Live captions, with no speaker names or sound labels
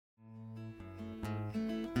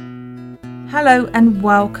Hello and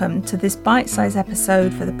welcome to this bite-sized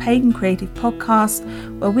episode for the Pagan Creative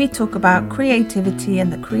Podcast, where we talk about creativity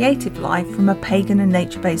and the creative life from a pagan and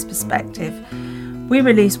nature-based perspective. We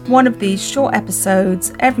release one of these short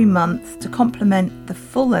episodes every month to complement the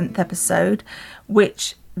full-length episode,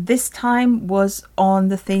 which this time was on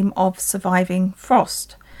the theme of surviving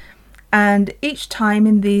frost. And each time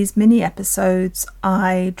in these mini episodes,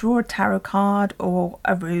 I draw a tarot card or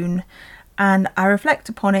a rune, and I reflect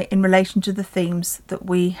upon it in relation to the themes that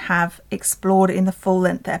we have explored in the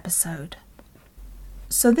full-length episode.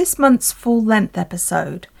 So this month's full-length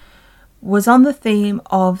episode was on the theme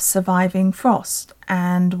of surviving frost,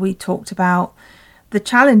 and we talked about the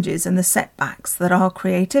challenges and the setbacks that our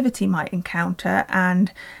creativity might encounter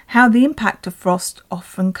and how the impact of frost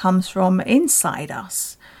often comes from inside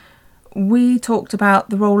us. We talked about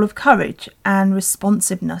the role of courage and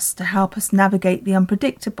responsiveness to help us navigate the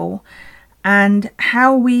unpredictable, and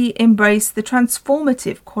how we embrace the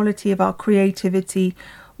transformative quality of our creativity,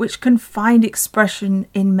 which can find expression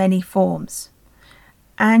in many forms.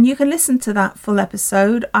 And you can listen to that full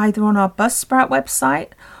episode either on our Buzzsprout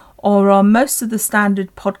website or on most of the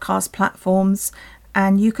standard podcast platforms,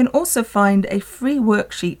 and you can also find a free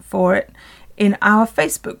worksheet for it in our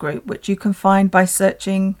Facebook group, which you can find by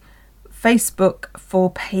searching Facebook for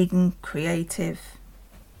Pagan Creative.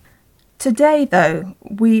 Today, though,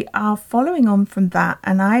 we are following on from that,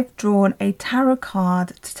 and I've drawn a tarot card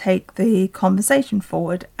to take the conversation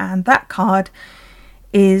forward, and that card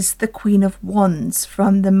is the Queen of Wands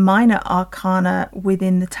from the Minor Arcana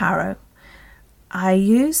within the tarot. I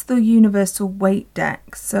use the Universal Weight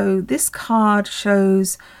deck, so this card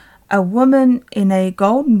shows a woman in a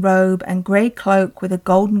golden robe and grey cloak with a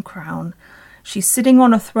golden crown. She's sitting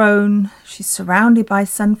on a throne, she's surrounded by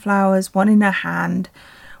sunflowers, one in her hand,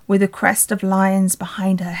 with a crest of lions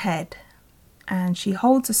behind her head, and she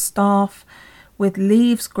holds a staff with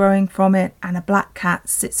leaves growing from it, and a black cat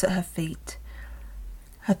sits at her feet.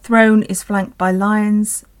 Her throne is flanked by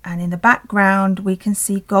lions, and in the background we can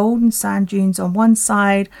see golden sand dunes on one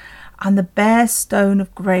side and the bare stone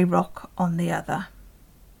of grey rock on the other.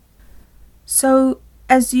 So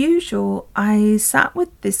as usual, I sat with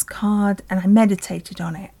this card and I meditated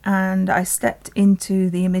on it, and I stepped into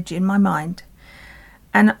the image in my mind.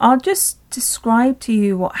 And I'll just describe to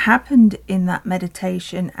you what happened in that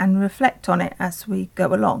meditation and reflect on it as we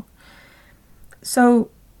go along. So,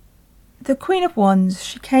 the Queen of Wands,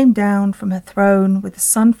 she came down from her throne with a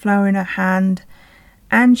sunflower in her hand,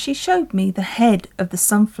 and she showed me the head of the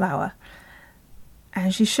sunflower.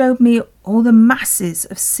 And she showed me all the masses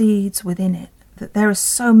of seeds within it, that there are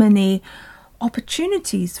so many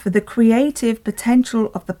opportunities for the creative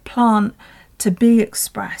potential of the plant to be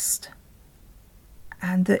expressed.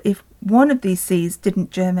 And that if one of these seeds didn't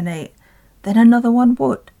germinate, then another one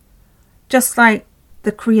would. Just like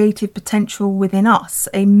the creative potential within us,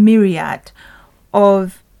 a myriad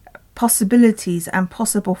of possibilities and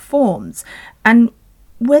possible forms. And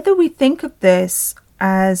whether we think of this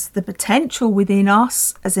as the potential within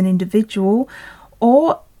us as an individual,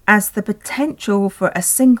 or as the potential for a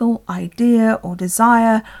single idea or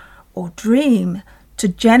desire or dream to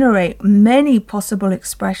generate many possible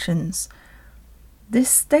expressions, this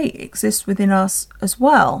state exists within us as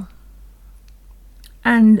well.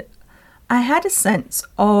 And I had a sense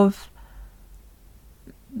of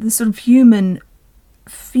the sort of human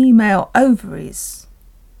female ovaries.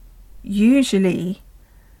 Usually,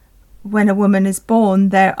 when a woman is born,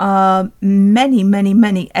 there are many, many,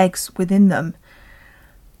 many eggs within them.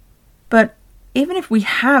 But even if we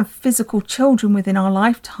have physical children within our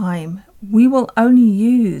lifetime, we will only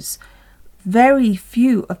use very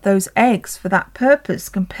few of those eggs for that purpose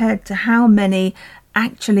compared to how many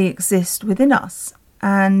actually exist within us.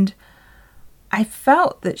 And I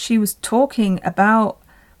felt that she was talking about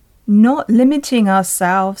not limiting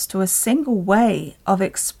ourselves to a single way of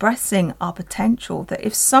expressing our potential, that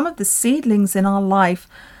if some of the seedlings in our life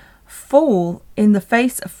fall in the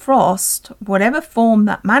face of frost, whatever form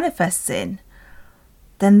that manifests in,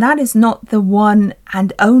 then that is not the one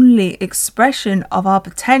and only expression of our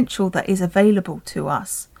potential that is available to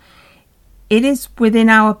us. It is within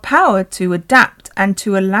our power to adapt and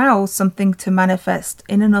to allow something to manifest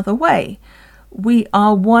in another way. We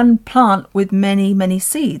are one plant with many, many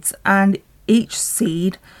seeds, and each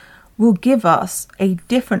seed will give us a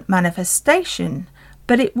different manifestation,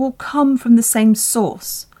 but it will come from the same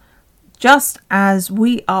source. Just as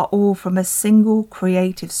we are all from a single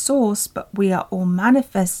creative source, but we are all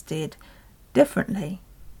manifested differently.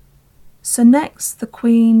 So next the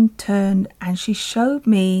Queen turned and she showed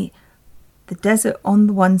me the desert on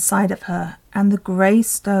the one side of her and the grey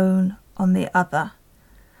stone on the other.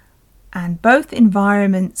 and both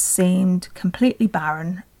environments seemed completely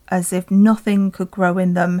barren, as if nothing could grow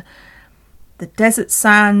in them. The desert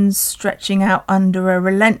sands stretching out under a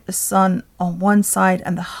relentless sun on one side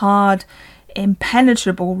and the hard,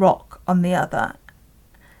 impenetrable rock on the other.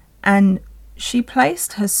 And she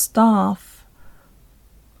placed her staff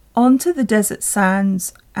onto the desert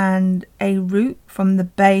sands, and a root from the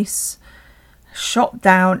base shot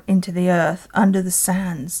down into the earth under the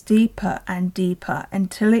sands, deeper and deeper,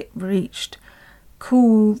 until it reached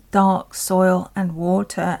cool, dark soil and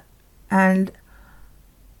water. And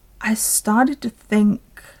I started to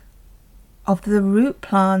think of the root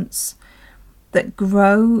plants that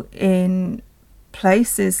grow in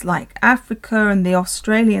places like Africa and the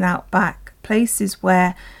Australian outback, places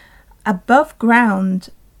where above ground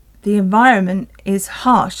the environment is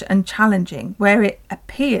harsh and challenging, where it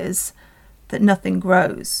appears that nothing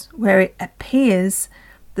grows, where it appears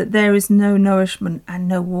that there is no nourishment and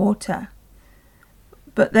no water.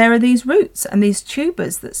 But there are these roots and these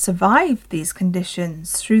tubers that survive these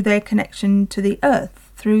conditions through their connection to the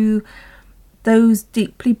earth, through those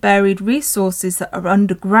deeply buried resources that are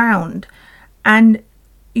underground. And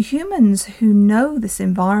humans who know this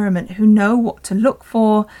environment, who know what to look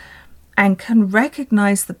for and can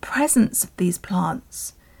recognize the presence of these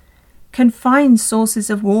plants, can find sources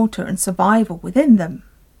of water and survival within them.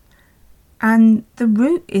 And the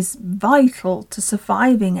root is vital to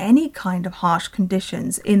surviving any kind of harsh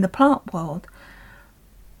conditions in the plant world.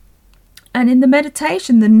 And in the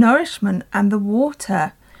meditation, the nourishment and the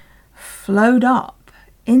water flowed up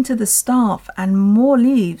into the staff and more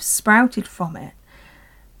leaves sprouted from it.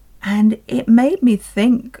 And it made me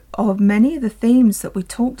think of many of the themes that we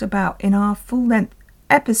talked about in our full-length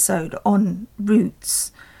episode on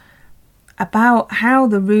roots, about how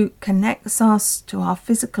the root connects us to our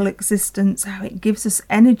physical existence, how it gives us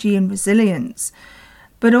energy and resilience,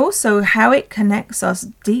 but also how it connects us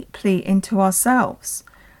deeply into ourselves,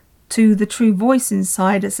 to the true voice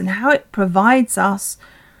inside us, and how it provides us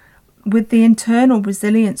with the internal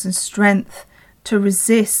resilience and strength to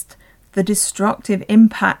resist the destructive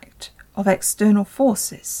impact of external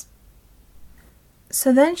forces.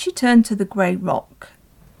 So then she turned to the grey rock,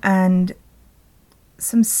 and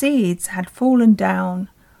some seeds had fallen down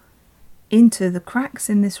into the cracks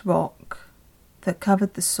in this rock that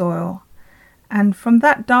covered the soil, and from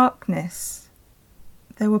that darkness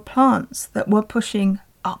there were plants that were pushing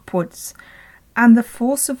upwards, and the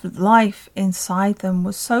force of life inside them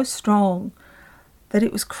was so strong that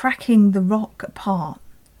it was cracking the rock apart,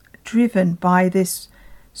 driven by this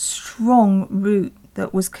strong root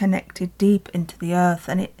that was connected deep into the earth.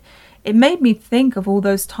 And it made me think of all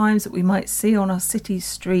those times that we might see on our city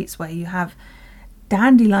streets where you have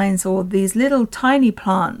dandelions or these little tiny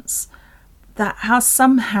plants that are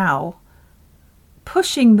somehow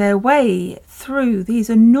pushing their way through these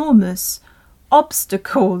enormous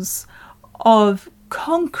obstacles of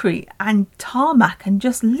concrete and tarmac and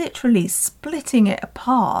just literally splitting it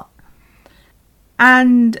apart.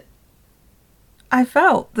 And I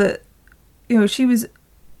felt that, she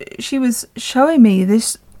was showing me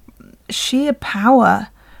this sheer power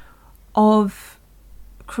of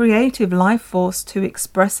creative life force to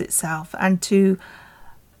express itself and to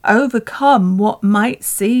overcome what might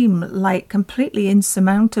seem like completely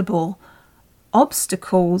insurmountable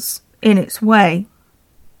obstacles in its way.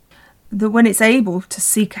 That when it's able to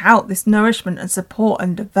seek out this nourishment and support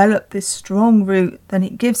and develop this strong root, then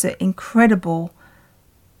it gives it incredible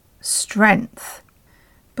strength.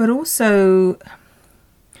 But also,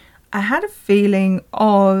 I had a feeling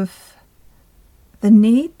of the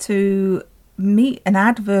need to meet an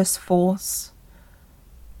adverse force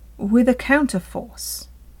with a counter force.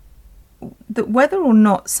 That whether or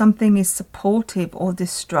not something is supportive or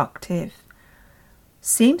destructive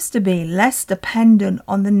seems to be less dependent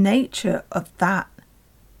on the nature of that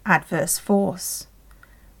adverse force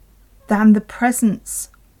than the presence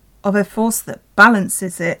of a force that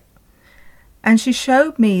balances it. And she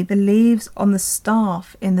showed me the leaves on the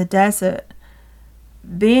staff in the desert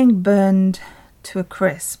being burned to a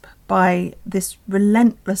crisp by this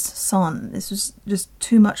relentless sun. This was just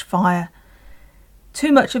too much fire,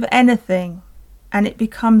 too much of anything, and it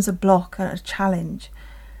becomes a block and a challenge.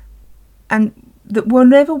 And that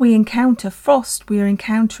whenever we encounter frost, we are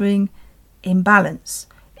encountering imbalance.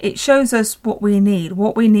 It shows us what we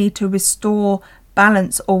need to restore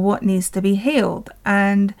balance, or what needs to be healed.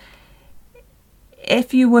 And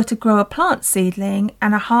if you were to grow a plant seedling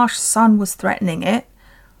and a harsh sun was threatening it,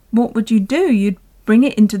 what would you do? You'd bring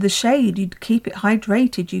it into the shade, you'd keep it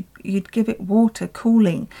hydrated, you'd give it water,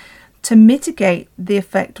 cooling, to mitigate the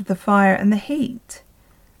effect of the fire and the heat.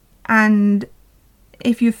 And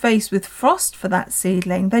if you're faced with frost for that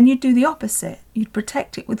seedling, then you'd do the opposite. You'd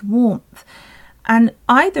protect it with warmth. And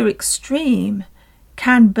either extreme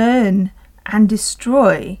can burn and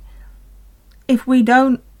destroy if we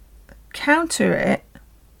don't counter it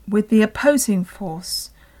with the opposing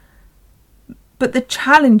force. But the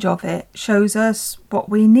challenge of it shows us what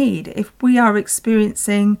we need. If we are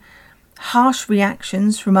experiencing harsh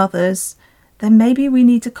reactions from others, then maybe we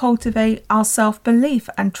need to cultivate our self-belief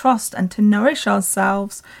and trust, and to nourish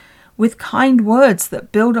ourselves with kind words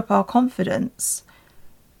that build up our confidence.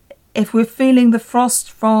 If we're feeling the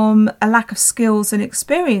frost from a lack of skills and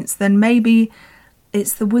experience, then maybe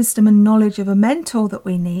it's the wisdom and knowledge of a mentor that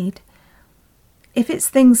we need. If it's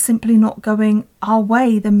things simply not going our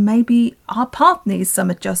way, then maybe our path needs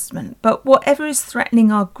some adjustment. But whatever is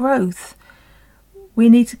threatening our growth, we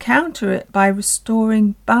need to counter it by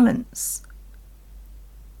restoring balance.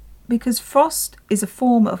 Because frost is a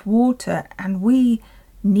form of water, and we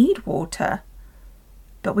need water,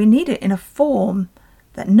 but we need it in a form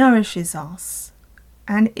that nourishes us.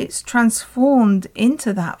 And it's transformed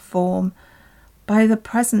into that form by the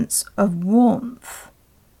presence of warmth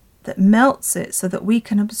that melts it so that we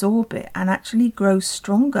can absorb it and actually grow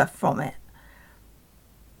stronger from it.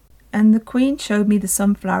 And the Queen showed me the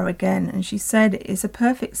sunflower again, and she said it is a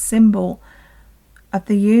perfect symbol of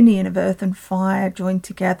the union of earth and fire joined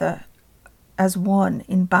together as one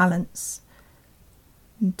in balance.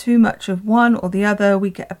 And too much of one or the other, we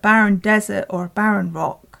get a barren desert or a barren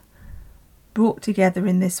rock. Brought together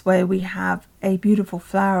in this way, we have a beautiful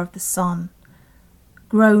flower of the sun,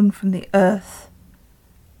 grown from the earth,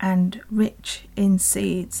 and rich in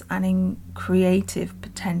seeds and in creative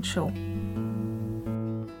potential.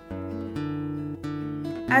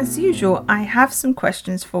 As usual, I have some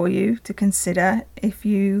questions for you to consider if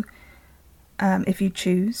you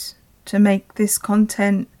choose to make this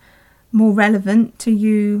content more relevant to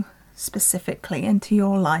you specifically and to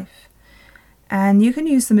your life. And you can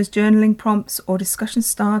use them as journaling prompts or discussion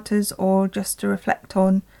starters, or just to reflect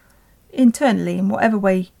on internally in whatever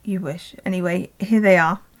way you wish. Anyway, here they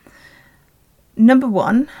are. Number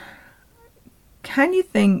 1, can you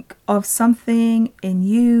think of something in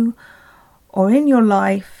you or in your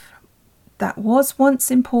life that was once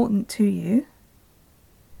important to you,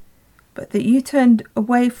 but that you turned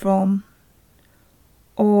away from,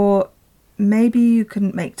 or maybe you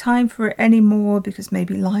couldn't make time for it anymore because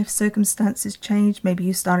maybe life circumstances changed, maybe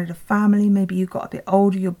you started a family, maybe you got a bit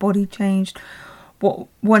older, your body changed, what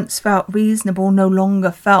once felt reasonable no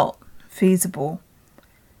longer felt feasible.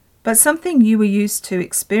 But something you were used to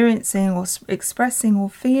experiencing or expressing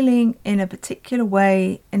or feeling in a particular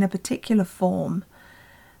way, in a particular form.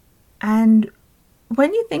 And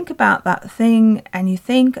when you think about that thing and you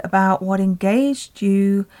think about what engaged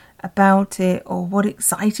you about it, or what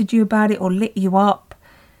excited you about it or lit you up,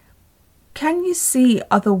 can you see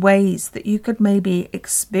other ways that you could maybe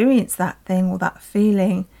experience that thing or that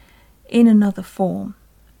feeling in another form?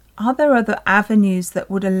 Are there other avenues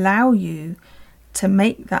that would allow you to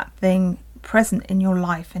make that thing present in your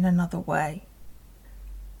life in another way?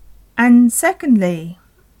 And secondly,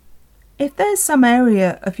 if there's some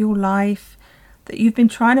area of your life that you've been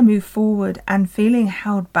trying to move forward and feeling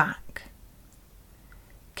held back,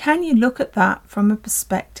 can you look at that from a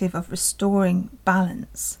perspective of restoring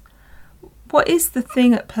balance? What is the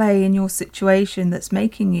thing at play in your situation that's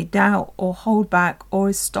making you doubt or hold back, or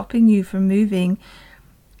is stopping you from moving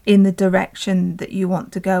in the direction that you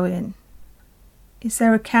want to go in? Is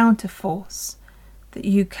there a counter force that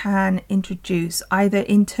you can introduce, either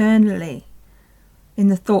internally in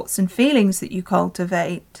the thoughts and feelings that you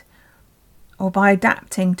cultivate, or by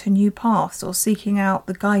adapting to new paths or seeking out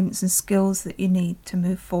the guidance and skills that you need to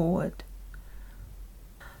move forward?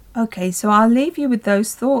 Okay, so I'll leave you with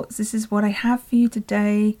those thoughts. This is what I have for you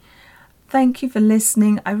today. Thank you for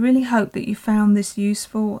listening. I really hope that you found this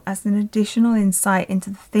useful as an additional insight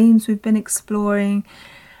into the themes we've been exploring,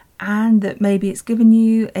 and that maybe it's given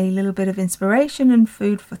you a little bit of inspiration and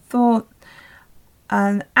food for thought.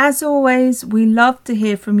 And as always, we love to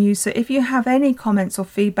hear from you. So if you have any comments or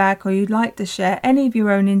feedback, or you'd like to share any of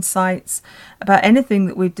your own insights about anything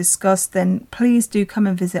that we've discussed, then please do come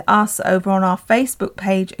and visit us over on our Facebook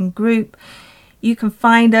page and group. You can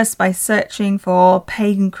find us by searching for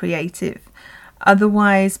Pagan Creative.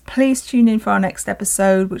 Otherwise, please tune in for our next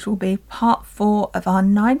episode, which will be part 4 of our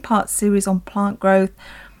 9-part series on plant growth,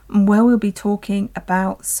 where we'll be talking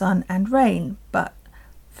about sun and rain. But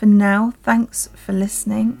for now, thanks for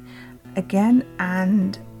listening again,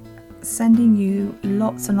 and sending you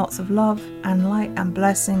lots and lots of love and light and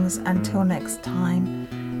blessings. Until next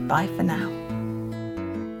time, bye for now.